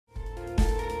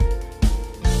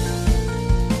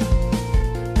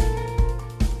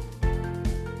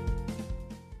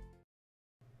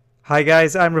Hi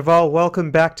guys, I'm Reval.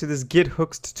 Welcome back to this Git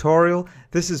Hooks tutorial.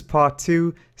 This is part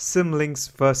 2, Symlinks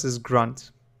versus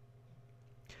Grunt.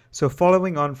 So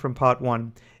following on from part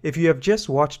 1, if you have just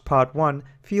watched part 1,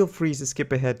 feel free to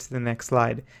skip ahead to the next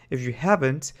slide. If you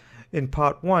haven't, in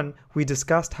part 1, we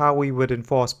discussed how we would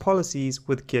enforce policies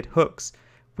with Git Hooks.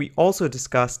 We also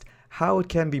discussed how it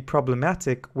can be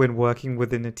problematic when working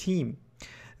within a team.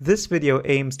 This video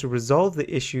aims to resolve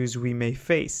the issues we may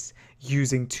face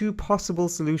using two possible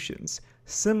solutions,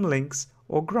 Symlinks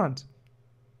or Grunt.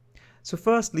 So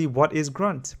firstly, what is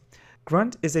Grunt?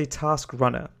 Grunt is a task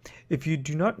runner. If you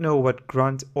do not know what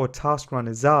Grunt or task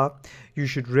runners are, you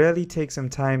should really take some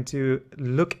time to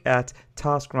look at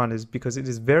task runners because it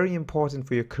is very important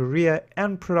for your career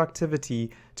and productivity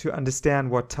to understand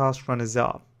what task runners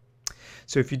are.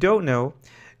 So if you don't know,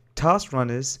 task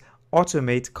runners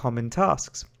automate common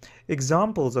tasks.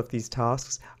 Examples of these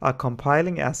tasks are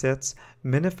compiling assets,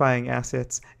 minifying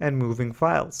assets, and moving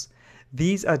files.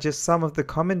 These are just some of the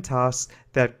common tasks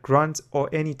that Grunt or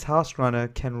any task runner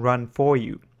can run for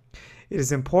you. It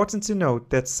is important to note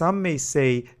that some may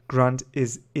say Grunt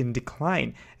is in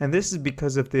decline, and this is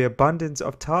because of the abundance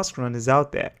of task runners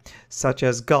out there, such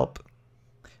as Gulp.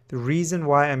 The reason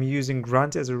why I'm using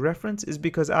Grunt as a reference is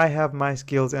because I have my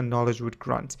skills and knowledge with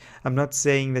Grunt. I'm not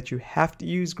saying that you have to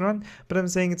use Grunt, but I'm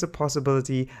saying it's a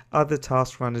possibility other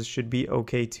task runners should be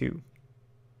okay too.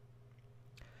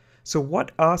 So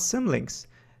what are symlinks?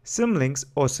 Symlinks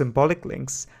or symbolic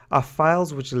links are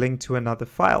files which link to another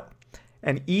file.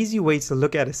 An easy way to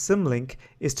look at a symlink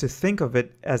is to think of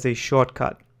it as a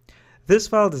shortcut. This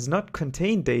file does not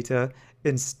contain data,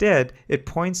 instead it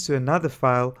points to another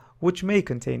file which may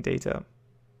contain data.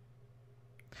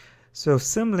 So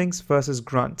Symlinks versus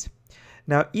Grunt.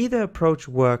 Now either approach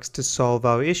works to solve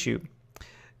our issue.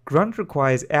 Grunt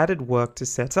requires added work to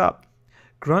set up.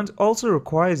 Grunt also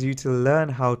requires you to learn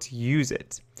how to use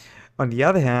it. On the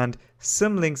other hand,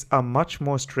 Symlinks are much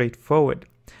more straightforward.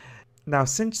 Now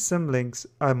since Symlinks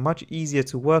are much easier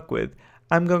to work with,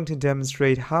 I'm going to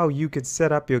demonstrate how you could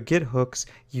set up your Git hooks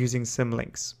using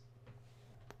Symlinks.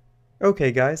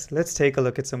 Okay guys, let's take a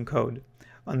look at some code.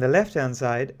 On the left hand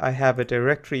side, I have a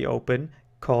directory open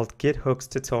called Git Hooks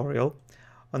Tutorial.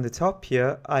 On the top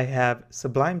here, I have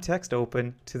Sublime Text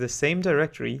open to the same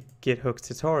directory, Git Hooks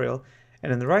Tutorial.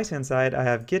 And on the right hand side, I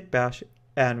have Git Bash,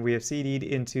 and we have cd'd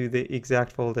into the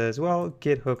exact folder as well,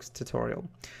 Git Hooks Tutorial.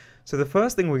 So the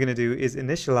first thing we're going to do is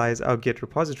initialize our Git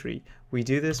repository. We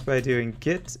do this by doing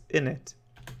git init.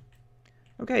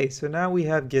 Okay, so now we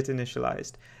have Git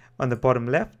initialized. On the bottom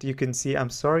left, you can see,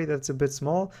 I'm sorry that's a bit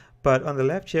small, but on the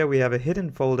left here we have a hidden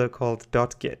folder called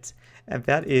 .git, and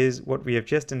that is what we have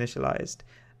just initialized.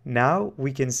 Now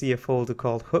we can see a folder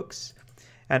called hooks,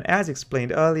 and as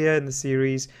explained earlier in the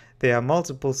series, there are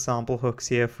multiple sample hooks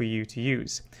here for you to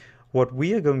use. What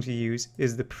we are going to use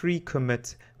is the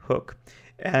pre-commit hook,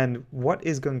 and what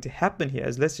is going to happen here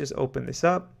is, let's just open this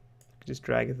up, just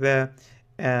drag it there,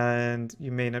 and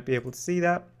you may not be able to see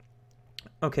that.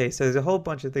 Okay, so there's a whole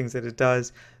bunch of things that it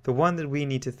does. The one that we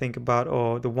need to think about,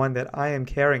 or the one that I am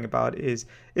caring about, is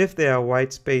if there are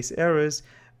white space errors,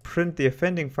 print the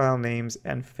offending file names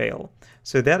and fail.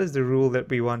 So that is the rule that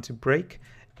we want to break.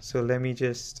 So let me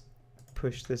just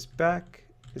push this back.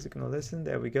 Is it going to listen?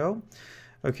 There we go.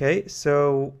 Okay,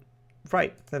 so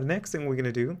right, the next thing we're going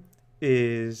to do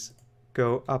is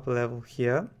go up a level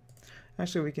here.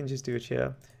 Actually, we can just do it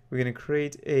here. We're going to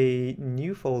create a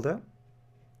new folder,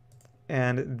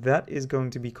 and that is going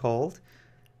to be called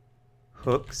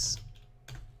hooks.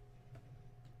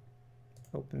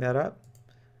 Open that up.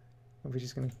 We're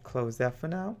just going to close that for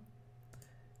now.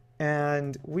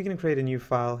 And we're going to create a new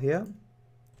file here.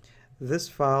 This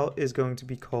file is going to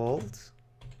be called,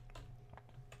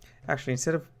 actually,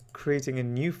 instead of creating a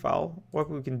new file, what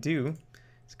we can do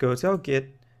is go to our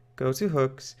Git, go to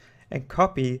hooks, and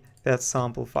copy that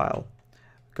sample file.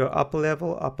 Go up a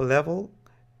level,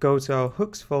 go to our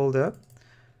hooks folder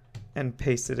and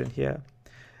paste it in here.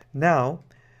 Now,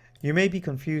 you may be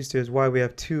confused as why we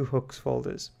have two hooks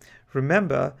folders.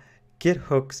 Remember, Git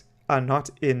hooks are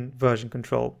not in version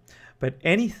control, but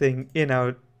anything in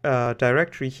our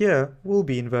directory here will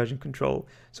be in version control.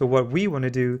 So what we want to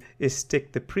do is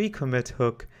stick the pre-commit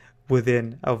hook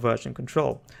within our version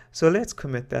control. So let's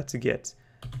commit that to Git.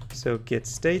 So git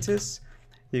status,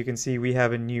 you can see we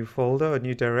have a new folder, a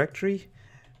new directory.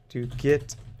 Do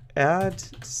git add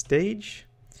stage,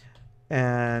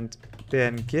 and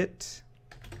then git,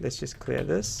 let's just clear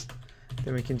this.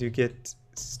 Then we can do git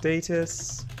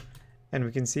status, and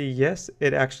we can see, yes,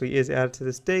 it actually is added to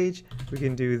the stage. We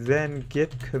can do then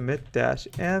git commit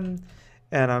 -m,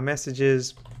 and our message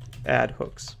is add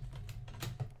hooks.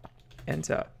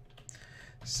 Enter.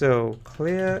 So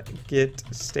clear git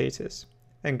status.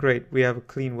 And great, we have a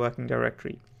clean working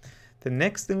directory. The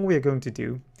next thing we're going to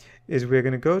do is we're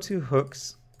going to go to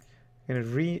hooks. We're going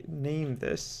to rename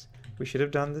this. We should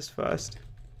have done this first.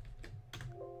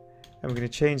 And we're going to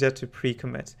change that to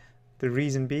pre-commit. The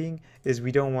reason being is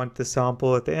we don't want the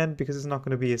sample at the end because it's not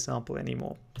going to be a sample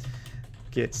anymore.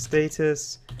 Git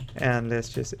status, and let's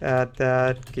just add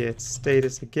that. Git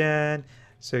status again.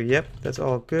 So yep, that's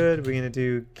all good. We're going to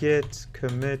do git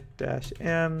commit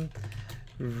 -m,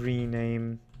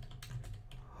 rename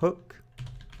hook,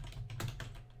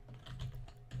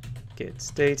 git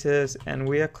status, and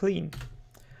we are clean.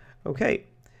 Okay,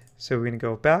 so we're going to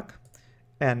go back.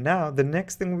 And now the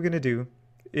next thing we're going to do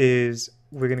is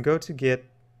we're going to go to Git,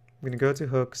 we're going to go to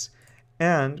hooks,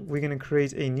 and we're going to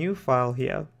create a new file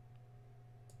here.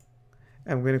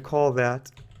 And we're going to call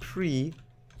that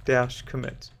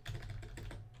pre-commit.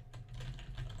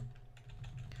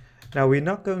 Now we're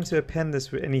not going to append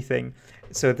this with anything.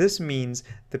 So this means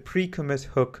the pre-commit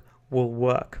hook will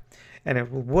work. And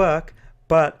it will work,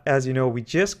 but as you know, we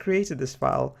just created this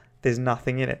file, there's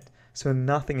nothing in it. So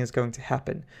nothing is going to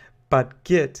happen. But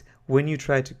Git, when you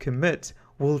try to commit,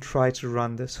 will try to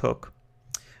run this hook.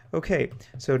 Okay,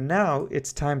 so now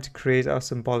it's time to create our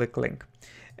symbolic link.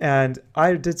 And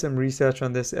I did some research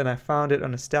on this and I found it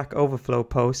on a Stack Overflow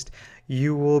post.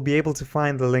 You will be able to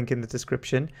find the link in the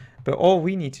description, but all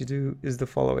we need to do is the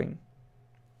following.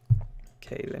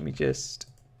 Okay, let me just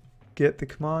get the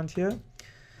command here.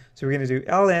 So we're going to do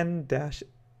ln-s-f,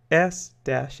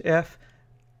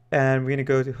 and we're going to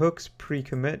go to hooks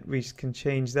pre-commit. We can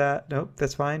change that. Nope,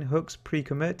 that's fine. Hooks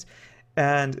pre-commit.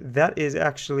 And that is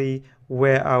actually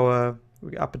where our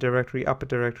upper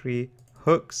directory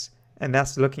hooks, and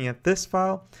that's looking at this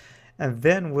file. And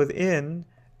then within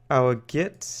our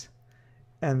git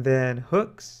and then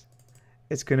hooks,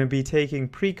 it's going to be taking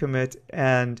pre-commit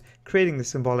and creating the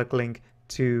symbolic link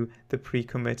to the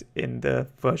pre-commit in the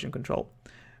version control.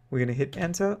 We're going to hit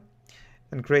enter,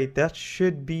 and great, that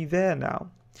should be there now.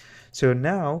 So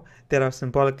now that our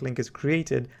symbolic link is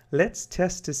created, let's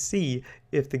test to see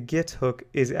if the Git hook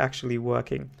is actually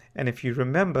working. And if you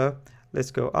remember,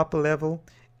 let's go up a level,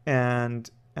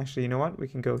 and actually, you know what? We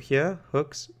can go here,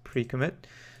 hooks, pre-commit.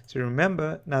 So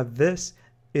remember, now this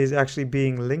is actually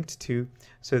being linked to,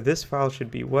 so this file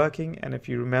should be working. And if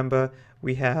you remember,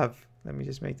 we have, let me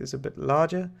just make this a bit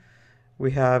larger.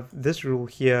 We have this rule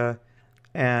here,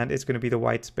 and it's going to be the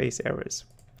white space errors.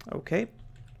 Okay.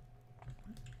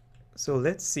 So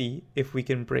let's see if we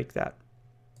can break that.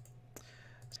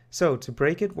 So to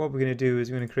break it, what we're going to do is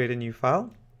we're going to create a new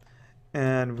file,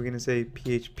 and we're going to say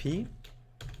PHP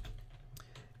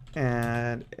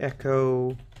and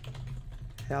echo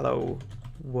hello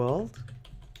world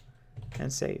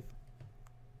and save.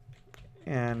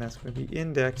 And that's going to be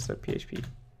index.php.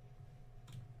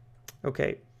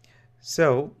 Okay,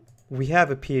 so we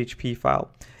have a PHP file,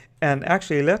 and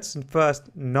actually let's first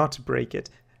not break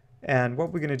it. And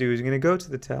what we're going to do is we're going to go to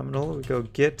the terminal, we go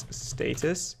git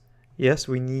status. Yes,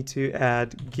 we need to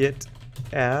add git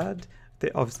add,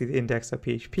 obviously the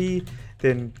index.php,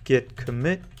 then git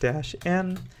commit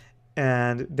 -n,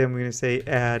 and then we're going to say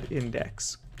add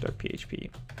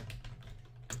index.php.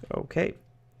 Okay.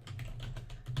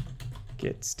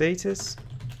 Git status.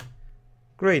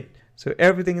 Great. So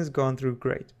everything has gone through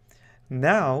great.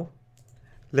 Now,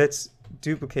 let's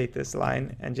duplicate this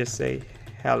line and just say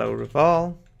hello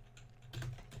Reval.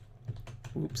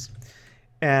 Oops.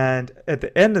 And at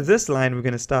the end of this line, we're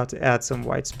going to start to add some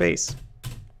white space.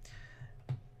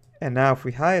 And now if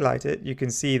we highlight it, you can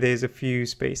see there's a few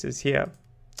spaces here.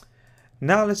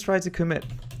 Now let's try to commit.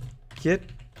 Git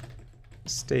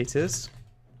status,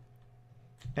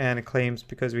 and it claims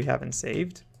because we haven't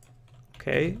saved.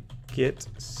 Okay, git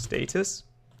status.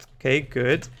 Okay,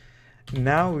 good.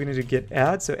 Now we're going to do git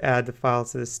add, so add the file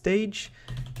to the stage.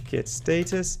 Git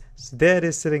status. So there it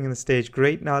is sitting in the stage.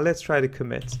 Great. Now let's try to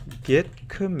commit. Git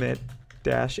commit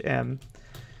 -m,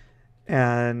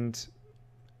 and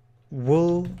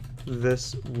will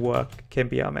this work can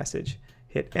be our message.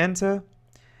 Hit enter,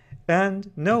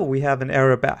 and no, we have an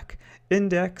error back.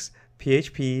 Index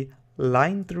PHP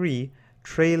line 3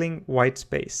 trailing white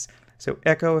space. So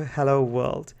echo hello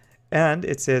world, and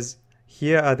it says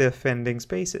here are the offending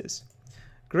spaces.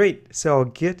 Great. So our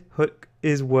Git hook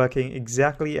is working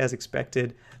exactly as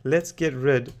expected. Let's get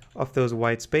rid of those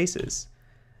white spaces.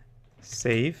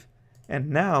 Save. And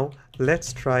now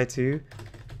let's try to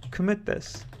commit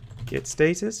this. Git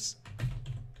status,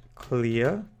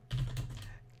 clear,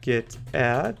 git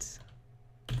add,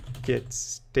 git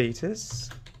status,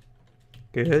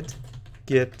 good,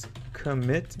 git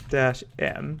commit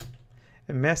 -m,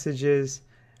 and messages,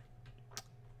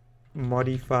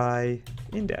 modify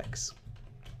index.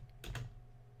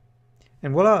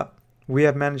 And voila, we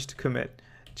have managed to commit.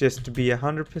 Just to be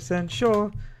 100%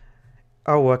 sure,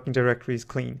 our working directory is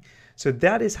clean. So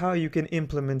that is how you can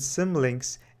implement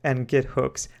Symlinks and Git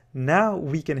Hooks. Now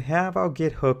we can have our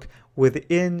Git hook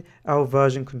within our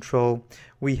version control.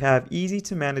 We have easy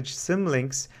to manage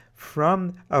Symlinks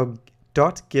from our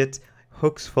 .git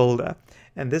hooks folder.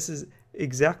 And this is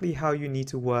exactly how you need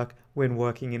to work when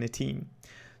working in a team.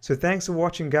 So thanks for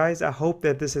watching, guys. I hope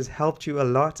that this has helped you a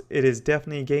lot. It is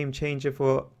definitely a game changer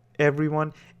for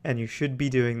everyone, and you should be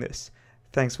doing this.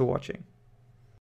 Thanks for watching.